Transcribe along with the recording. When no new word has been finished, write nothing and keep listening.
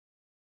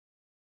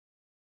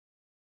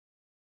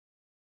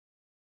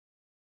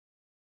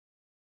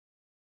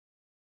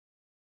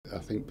I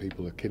think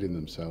people are kidding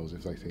themselves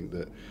if they think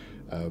that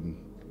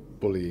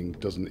bullying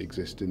doesn't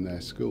exist in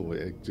their school.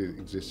 It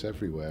exists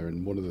everywhere,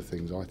 and one of the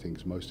things I think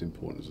is most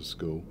important as a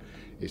school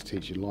is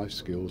teaching life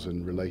skills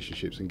and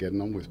relationships and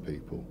getting on with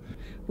people.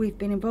 We've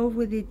been involved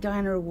with the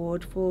Diana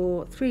Award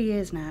for 3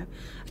 years now,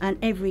 and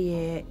every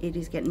year it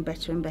is getting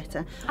better and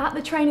better. At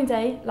the training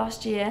day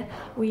last year,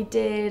 we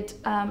did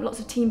lots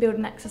of team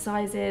building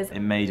exercises. It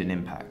made an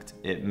impact.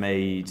 It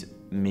made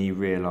me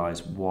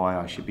realise why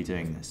I should be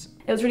doing this.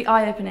 It was really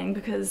eye-opening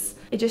because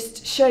it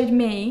just showed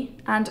me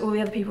and all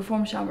the other people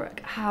from Sharnbrook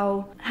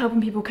how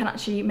helping people can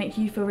actually make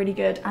you feel really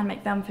good and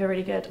make them feel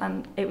really good,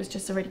 and it was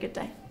just a really good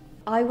day.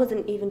 I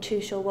wasn't even too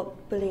sure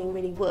what bullying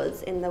really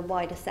was in the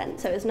wider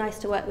sense, so it was nice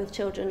to work with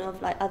children of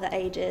like other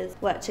ages,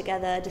 work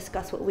together,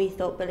 discuss what we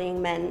thought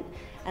bullying meant,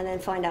 and then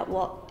find out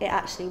what it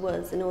actually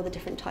was and all the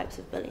different types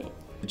of bullying.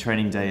 The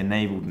training day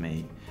enabled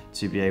me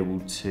to be able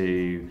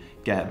to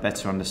get a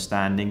better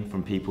understanding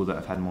from people that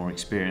have had more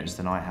experience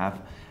than I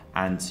have,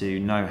 and to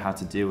know how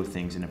to deal with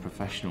things in a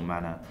professional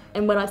manner.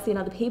 And when I've seen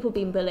other people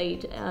being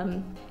bullied,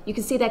 you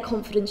can see their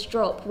confidence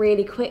drop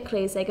really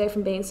quickly as they go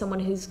from being someone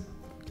who's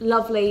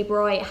lovely,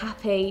 bright,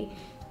 happy,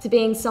 to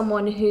being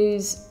someone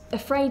who's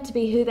afraid to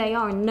be who they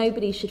are, and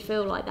nobody should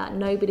feel like that.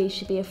 Nobody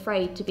should be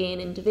afraid to be an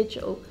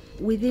individual.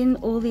 Within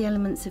all the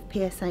elements of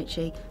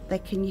PSHE,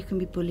 you can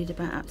be bullied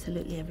about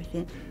absolutely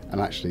everything. And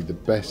actually the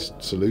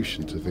best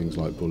solution to things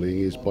like bullying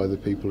is by the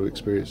people who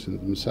experience it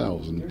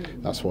themselves,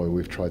 and that's why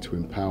we've tried to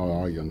empower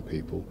our young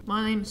people.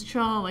 My name's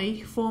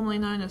Charlie, formerly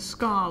known as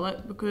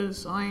Scarlett,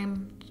 because I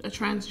am a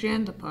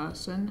transgender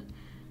person,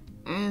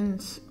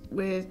 and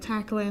we're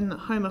tackling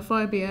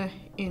homophobia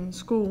in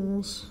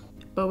schools,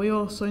 but we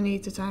also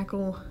need to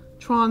tackle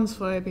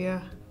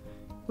transphobia,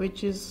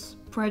 which is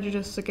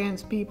prejudice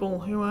against people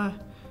who are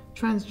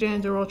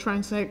transgender or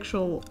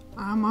transsexual.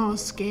 I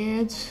was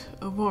scared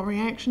of what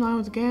reaction I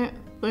would get,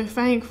 though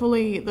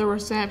thankfully the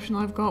reception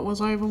I've got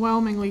was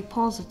overwhelmingly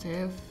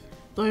positive,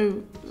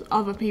 though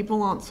other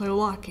people aren't so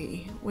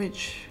lucky,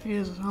 which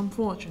is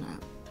unfortunate.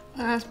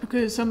 That's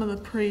because some of the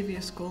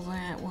previous schools I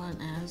had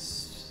weren't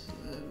as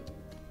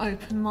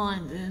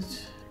open-minded,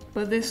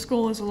 but this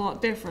school is a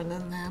lot different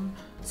than them.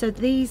 So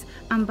these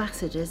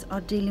ambassadors are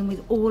dealing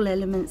with all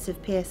elements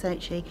of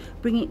PSHE,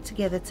 bringing it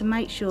together to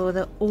make sure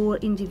that all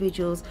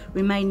individuals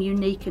remain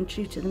unique and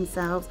true to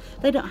themselves.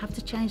 They don't have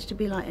to change to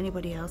be like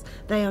anybody else.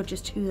 They are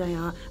just who they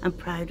are and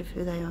proud of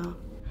who they are.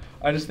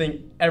 I just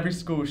think every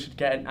school should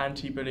get an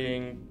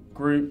anti-bullying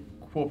group,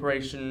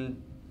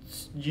 corporation,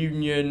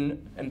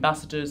 union,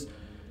 ambassadors,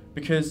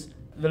 because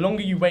the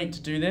longer you wait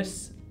to do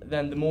this,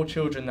 then the more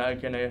children that are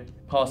going to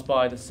pass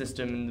by the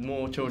system, and the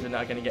more children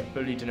that are going to get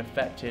bullied and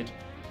affected,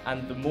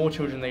 and the more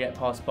children they get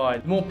passed by,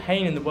 the more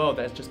pain in the world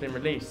that has just been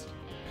released.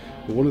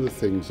 But one of the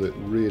things that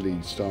really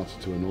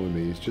started to annoy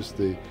me is just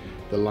the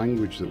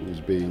language that was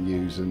being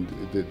used, and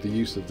the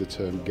use of the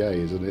term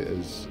gay as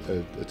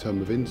a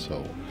term of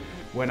insult.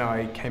 When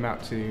I came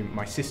out to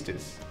my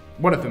sisters,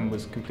 one of them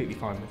was completely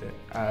fine with it,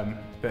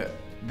 but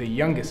the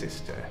younger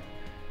sister,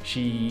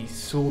 she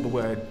saw the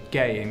word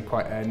gay in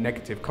quite a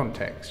negative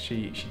context.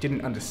 She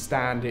didn't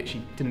understand it.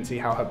 She didn't see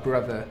how her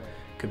brother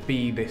could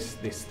be this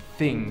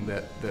thing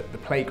that the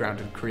playground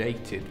had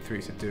created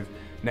through sort of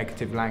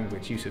negative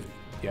language, use of,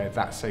 you know,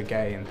 that's so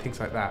gay and things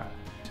like that.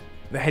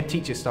 The head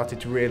teacher started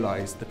to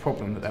realise the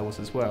problem that there was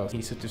as well.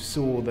 He sort of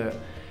saw that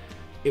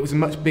it was a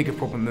much bigger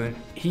problem than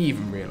he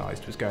even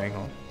realised was going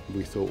on.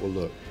 We thought, well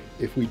look,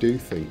 if we do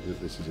think that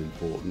this is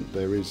important,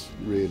 there is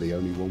really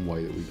only one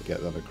way that we can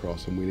get that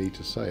across, and we need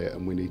to say it,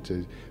 and we need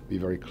to be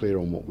very clear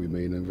on what we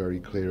mean and very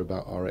clear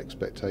about our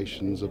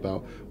expectations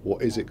about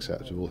what is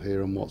acceptable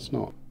here and what's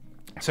not.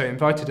 So he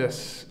invited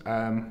us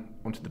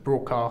onto the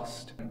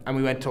broadcast, and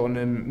we went on,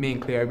 and me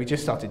and Cleo, we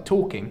just started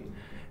talking,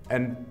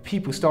 and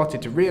people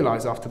started to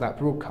realise after that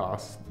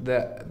broadcast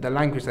that the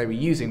language they were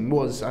using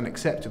was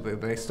unacceptable.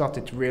 They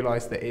started to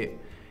realise that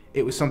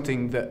it was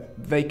something that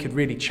they could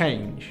really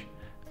change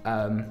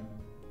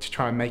to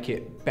try and make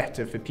it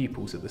better for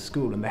pupils at the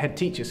school, and the head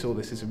teacher saw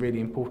this as a really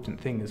important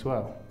thing as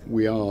well.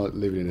 We are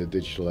living in a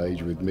digital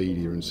age with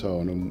media and so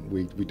on, and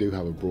we do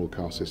have a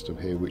broadcast system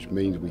here, which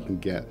means we can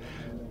get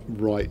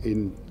right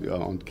in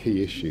on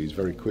key issues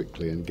very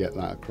quickly and get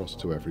that across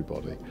to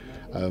everybody.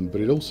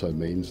 But it also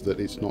means that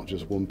it's not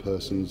just one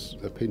person's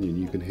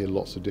opinion. You can hear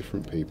lots of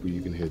different people.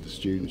 You can hear the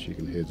students, you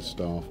can hear the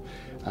staff,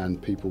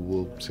 and people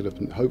will sit up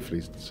and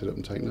hopefully sit up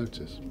and take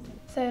notice.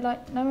 So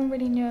like no one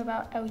really knew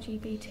about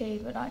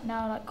LGBT, but like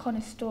now like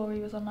Connor's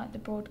story was on like the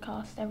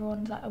broadcast,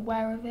 everyone's like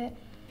aware of it.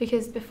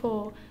 Because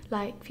before,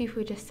 like, people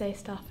would just say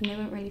stuff and they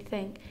wouldn't really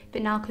think,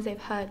 but now because they've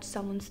heard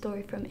someone's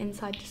story from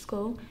inside the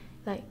school,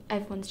 like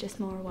everyone's just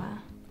more aware.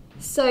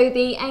 So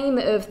the aim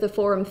of the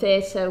Forum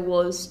Theatre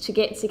was to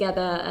get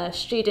together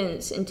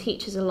students and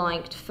teachers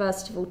alike to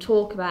first of all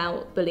talk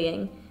about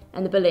bullying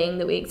and the bullying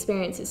that we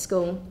experience at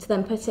school, to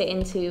then put it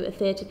into a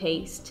theatre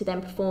piece, to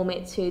then perform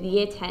it to the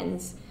Year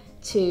 10s,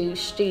 to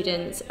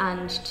students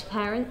and to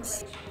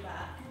parents.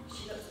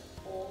 She looks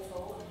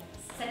awful.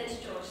 Send it to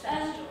George,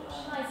 send it to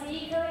George. Nice, are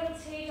you going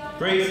to...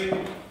 Breathe.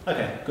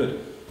 Okay,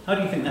 good. How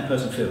do you think that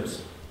person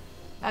feels?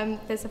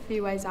 There's a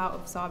few ways out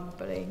of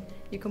cyberbullying.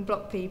 You can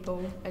block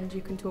people and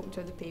you can talk to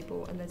other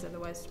people, and there's other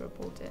ways to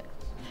report it.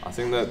 I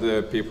think that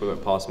the people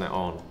that passing it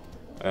on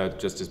are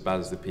just as bad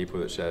as the people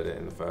that shared it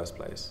in the first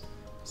place.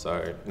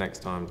 So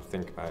next time,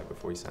 think about it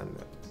before you send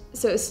it.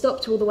 So it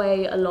stopped all the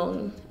way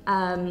along,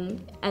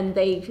 and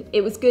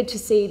it was good to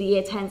see the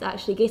Year 10s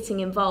actually getting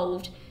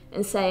involved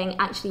and saying,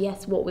 actually,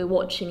 yes, what we're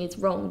watching is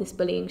wrong, this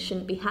bullying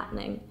shouldn't be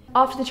happening.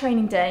 After the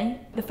training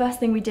day, the first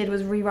thing we did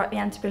was rewrite the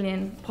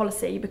anti-bullying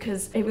policy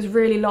because it was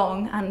really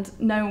long and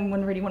no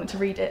one really wanted to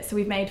read it, so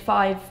we've made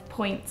 5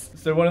 points.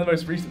 So one of the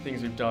most recent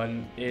things we've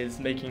done is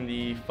making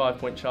the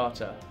 5-point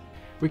charter.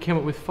 We came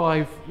up with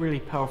 5 really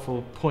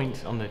powerful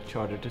points on the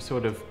charter to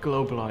sort of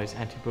globalise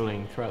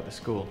anti-bullying throughout the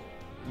school.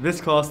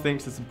 This class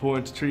thinks it's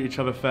important to treat each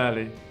other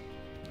fairly.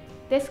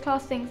 This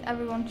class thinks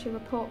everyone should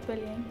report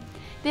bullying.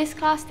 This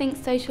class thinks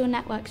social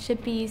networks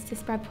should be used to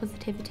spread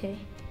positivity.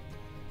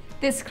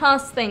 This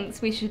class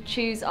thinks we should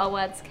choose our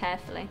words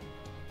carefully.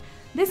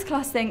 This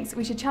class thinks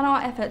we should channel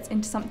our efforts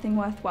into something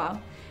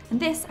worthwhile, and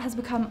this has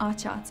become our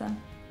charter.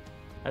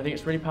 I think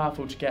it's really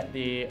powerful to get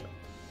the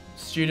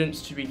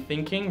students to be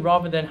thinking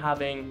rather than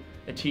having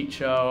a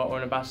teacher or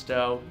an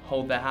ambassador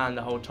hold their hand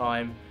the whole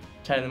time,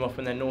 telling them off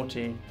when they're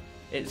naughty.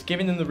 It's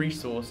giving them the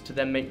resource to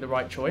then make the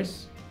right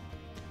choice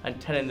and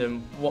telling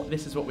them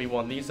this is what we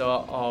want, these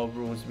are our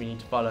rules we need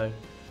to follow.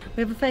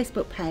 We have a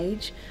Facebook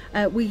page.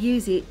 We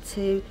use it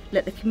to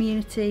let the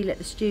community, let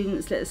the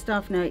students, let the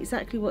staff know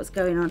exactly what's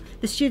going on.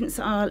 The students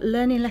are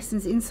learning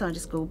lessons inside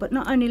the school, but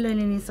not only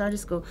learning inside the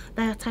school,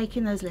 they are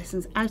taking those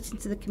lessons out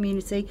into the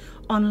community,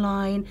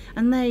 online,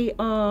 and they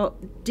are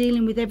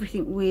dealing with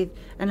everything with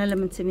an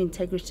element of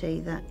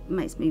integrity that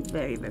makes me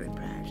very, very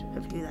proud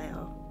of who they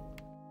are.